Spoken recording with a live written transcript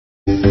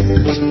Hello,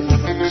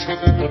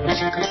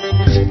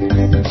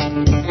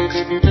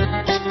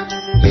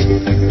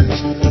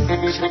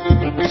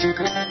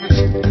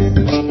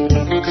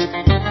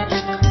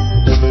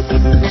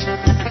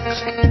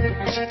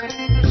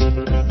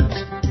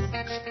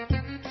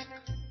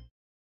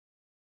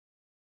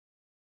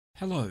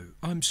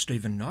 I'm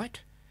Stephen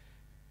Knight.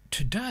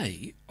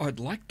 Today I'd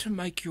like to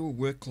make your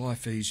work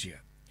life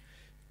easier.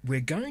 We're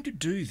going to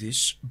do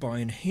this by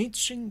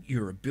enhancing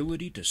your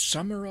ability to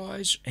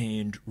summarise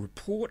and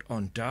report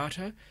on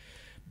data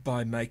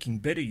by making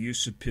better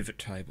use of pivot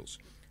tables.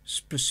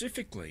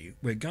 Specifically,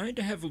 we're going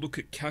to have a look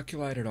at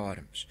calculated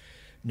items.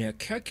 Now,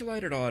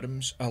 calculated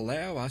items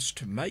allow us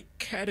to make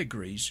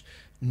categories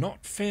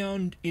not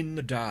found in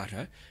the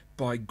data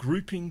by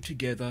grouping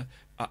together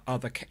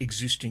other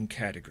existing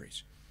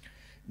categories.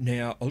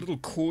 Now, a little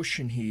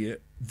caution here,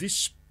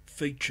 this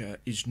feature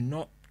is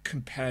not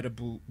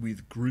compatible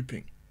with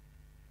grouping.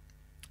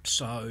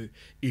 So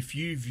if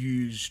you've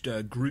used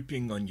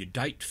grouping on your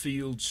date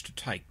fields to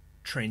take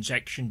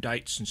transaction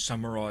dates and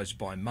summarise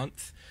by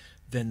month,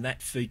 then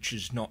that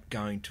feature's not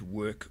going to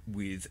work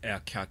with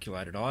our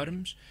calculated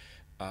items.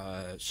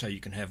 So you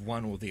can have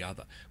one or the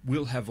other.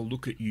 We'll have a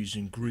look at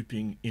using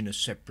grouping in a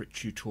separate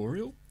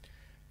tutorial.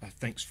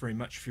 Thanks very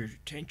much for your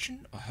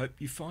attention. I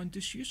hope you find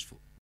this useful.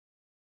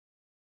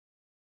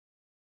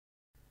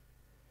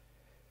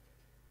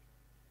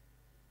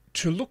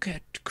 To look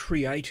at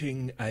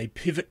creating a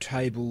pivot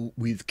table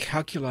with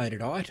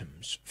calculated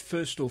items,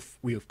 first off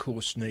we of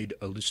course need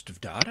a list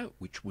of data,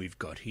 which we've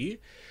got here.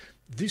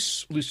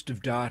 This list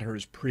of data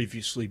has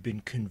previously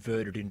been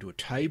converted into a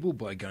table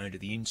by going to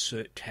the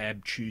Insert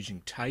tab,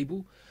 choosing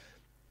Table.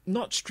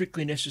 Not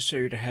strictly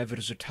necessary to have it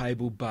as a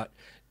table, but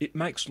it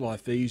makes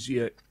life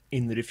easier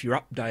in that if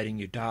you're updating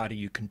your data,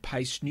 you can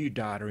paste new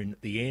data in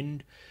at the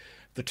end.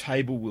 The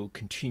table will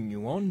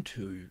continue on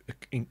to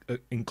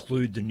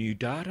include the new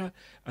data,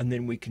 and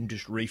then we can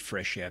just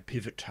refresh our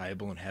pivot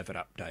table and have it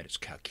update its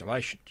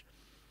calculations.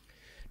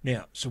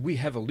 Now, so we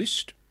have a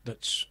list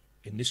that's,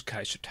 in this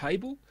case, a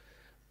table.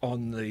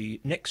 On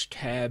the next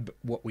tab,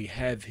 what we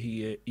have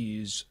here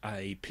is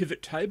a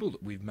pivot table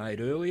that we've made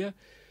earlier,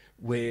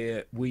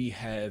 where we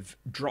have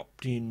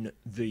dropped in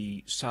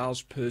the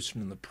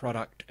salesperson and the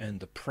product and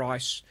the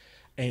price,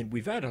 and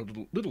we've added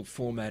a little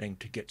formatting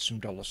to get some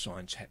dollar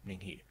signs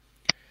happening here.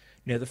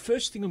 Now, the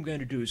first thing I'm going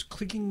to do is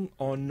clicking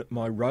on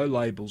my row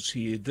labels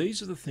here.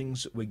 These are the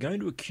things that we're going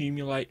to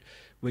accumulate.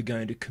 We're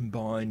going to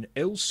combine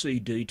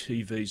LCD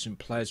TVs and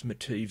plasma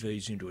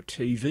TVs into a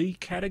TV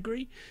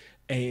category,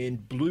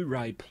 and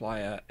Blu-ray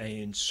player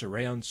and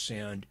surround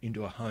sound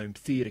into a home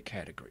theatre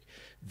category,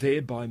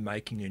 thereby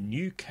making a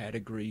new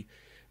category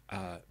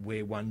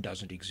where one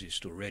doesn't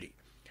exist already.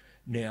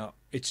 Now,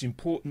 it's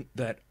important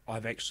that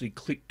I've actually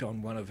clicked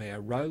on one of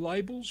our row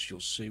labels.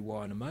 You'll see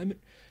why in a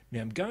moment. Now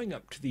I'm going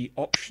up to the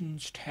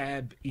Options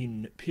tab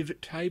in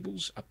Pivot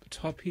Tables up the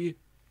top here.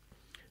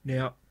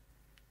 Now,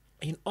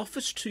 in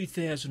Office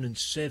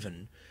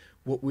 2007,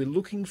 what we're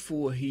looking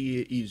for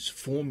here is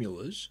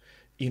formulas.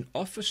 In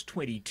Office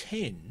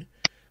 2010,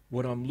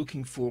 what I'm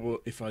looking for,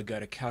 if I go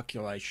to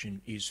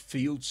Calculation, is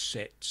field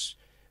sets,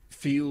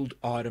 field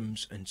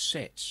items and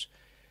sets.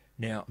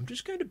 Now, I'm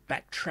just going to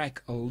backtrack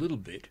a little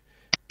bit.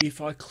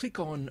 If I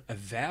click on a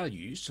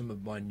value, some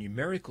of my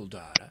numerical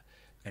data,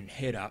 and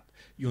head up,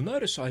 you'll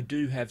notice I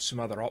do have some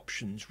other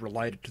options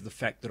related to the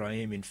fact that I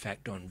am in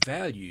fact on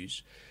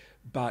values,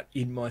 but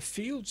in my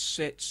field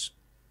sets,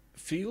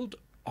 field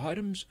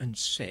items and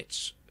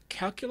sets,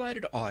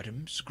 calculated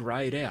items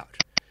grayed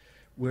out,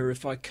 where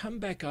if I come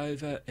back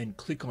over and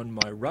click on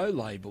my row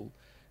label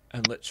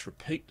and let's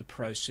repeat the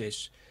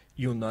process,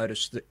 you'll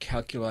notice that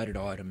calculated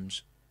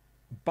items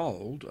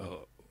bold,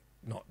 or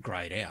not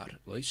grayed out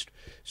at least,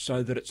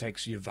 so that it's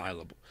actually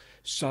available.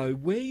 So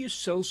where your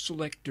cell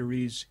selector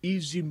is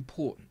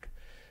important.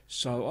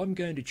 So I'm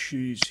going to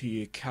choose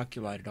here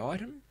calculated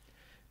item,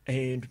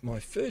 and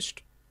my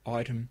first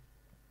item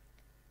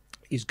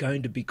is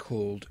going to be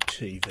called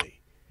TV.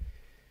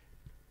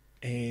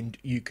 And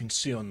you can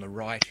see on the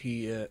right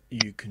here,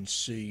 you can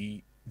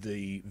see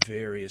the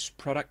various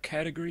product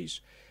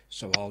categories.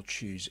 So I'll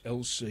choose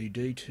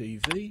LCD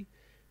TV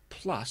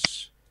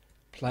plus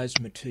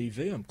Plasma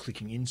TV. I'm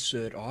clicking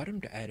Insert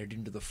Item to add it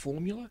into the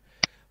formula.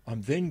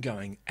 I'm then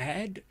going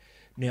Add.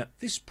 Now at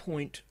this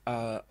point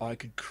I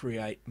could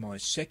create my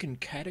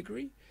second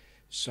category.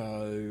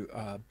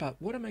 So, but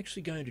what I'm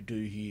actually going to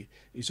do here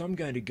is I'm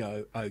going to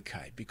go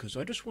OK, because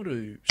I just want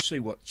to see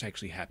what's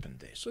actually happened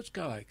there. So let's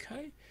go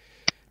OK.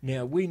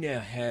 Now we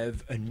now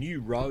have a new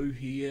row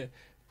here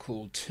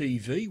called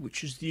TV,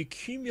 which is the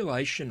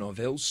accumulation of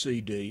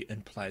LCD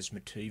and plasma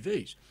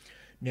TVs.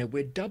 Now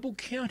we're double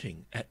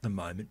counting at the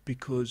moment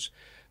because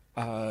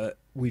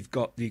we've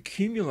got the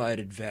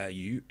accumulated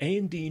value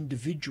and the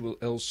individual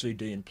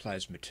LCD and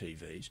plasma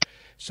TVs.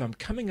 So I'm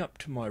coming up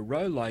to my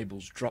row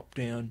labels drop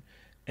down,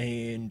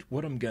 and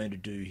what I'm going to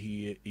do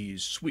here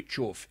is switch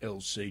off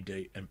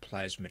LCD and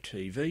plasma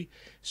TV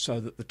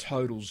so that the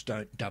totals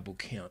don't double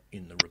count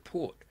in the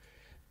report.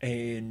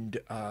 And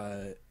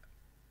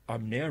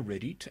I'm now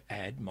ready to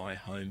add my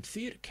home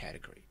theatre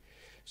category.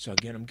 So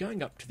again, I'm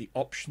going up to the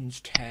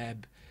Options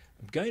tab,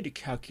 I'm going to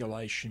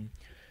Calculation,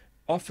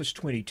 Office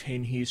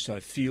 2010 here, so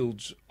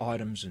fields,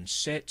 items and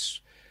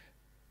sets.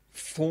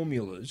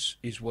 Formulas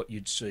is what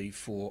you'd see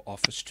for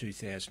Office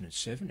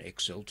 2007,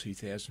 Excel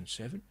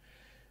 2007.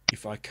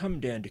 If I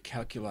come down to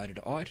Calculated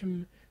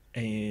Item,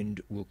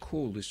 and we'll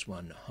call this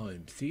one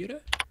Home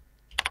Theatre.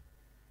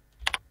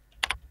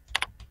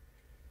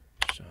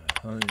 So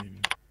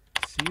Home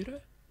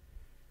Theatre.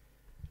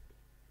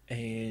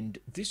 And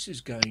this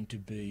is going to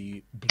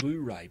be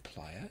Blu-ray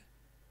player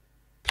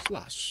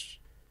plus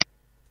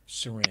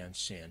surround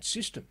sound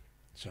system.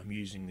 So I'm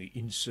using the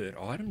insert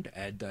item to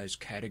add those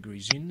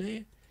categories in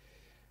there.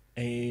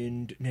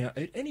 And now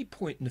at any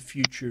point in the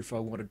future, if I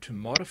wanted to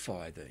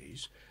modify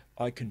these,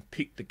 I can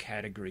pick the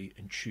category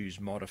and choose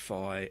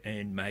modify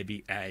and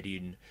maybe add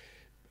in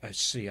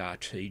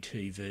CRT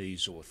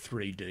TVs or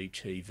 3D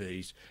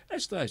TVs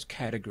as those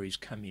categories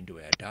come into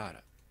our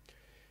data.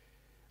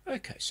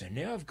 Okay, so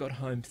now I've got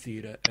home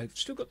theatre. I've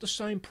still got the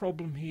same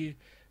problem here,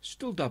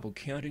 still double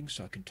counting,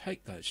 so I can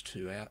take those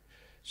two out.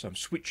 So I'm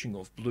switching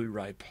off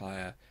Blu-ray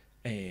player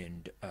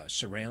and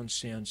surround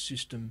sound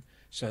system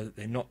so that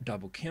they're not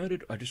double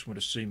counted. I just want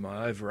to see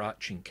my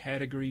overarching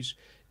categories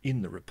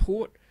in the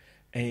report,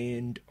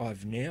 and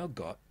I've now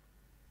got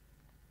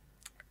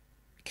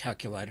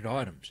calculated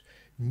items.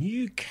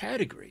 New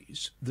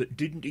categories that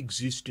didn't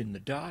exist in the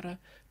data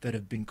that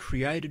have been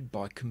created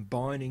by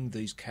combining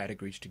these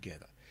categories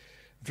together.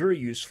 Very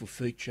useful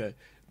feature.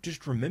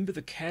 Just remember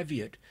the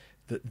caveat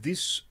that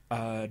this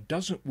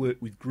doesn't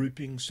work with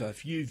grouping. So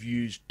if you've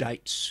used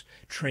dates,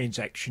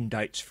 transaction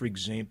dates, for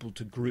example,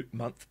 to group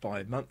month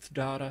by month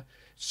data,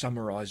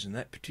 summarise in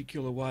that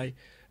particular way,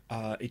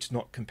 it's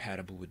not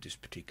compatible with this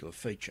particular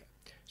feature.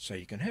 So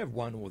you can have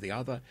one or the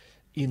other.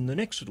 In the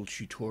next little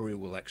tutorial,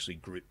 we'll actually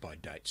group by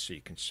date so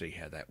you can see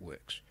how that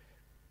works.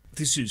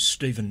 This is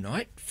Stephen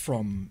Knight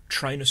from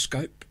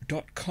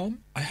Trainerscope.com.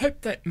 I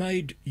hope that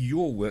made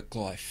your work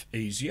life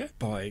easier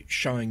by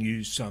showing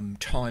you some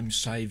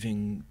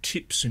time-saving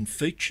tips and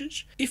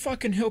features. If I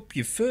can help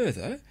you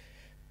further,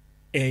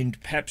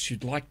 and perhaps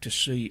you'd like to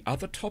see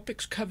other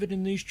topics covered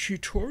in these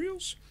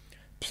tutorials,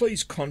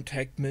 please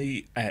contact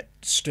me at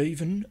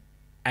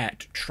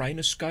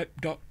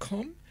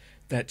stephen@trainerscope.com.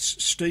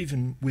 That's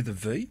Stephen with a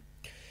V.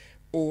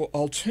 Or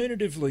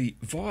alternatively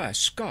via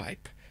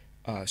Skype,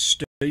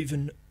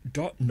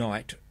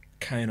 Stephen.Knight,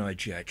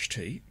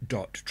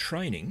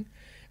 KNIGHT.training.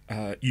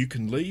 You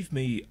can leave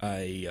me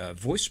a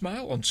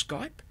voicemail on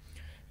Skype,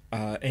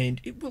 and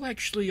it will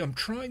actually, I'm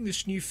trying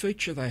this new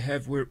feature they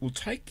have where it will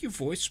take your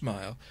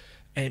voicemail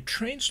and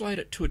translate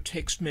it to a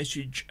text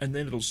message, and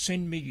then it'll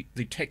send me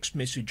the text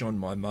message on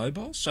my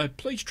mobile, so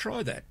please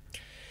try that.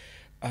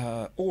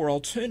 Or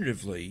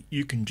alternatively,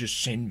 you can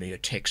just send me a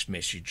text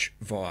message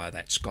via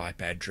that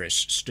Skype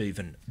address,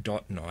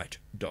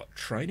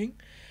 stephen.knight.training.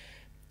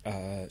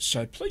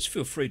 So please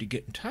feel free to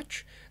get in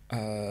touch.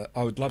 I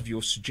would love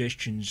your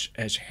suggestions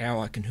as how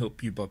I can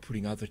help you by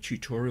putting other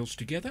tutorials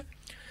together.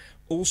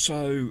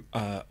 Also,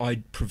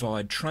 I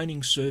provide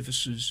training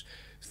services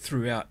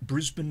throughout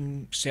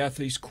Brisbane,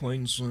 southeast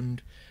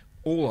Queensland,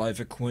 all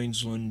over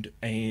Queensland,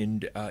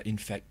 and in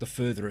fact the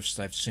furthest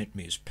they've sent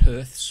me is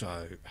Perth,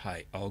 so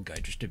hey, I'll go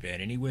just about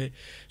anywhere.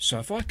 So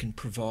if I can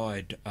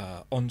provide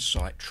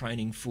on-site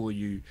training for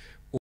you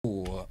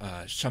or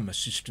some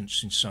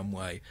assistance in some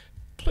way,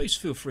 please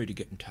feel free to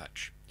get in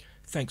touch.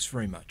 Thanks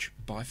very much.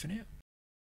 Bye for now.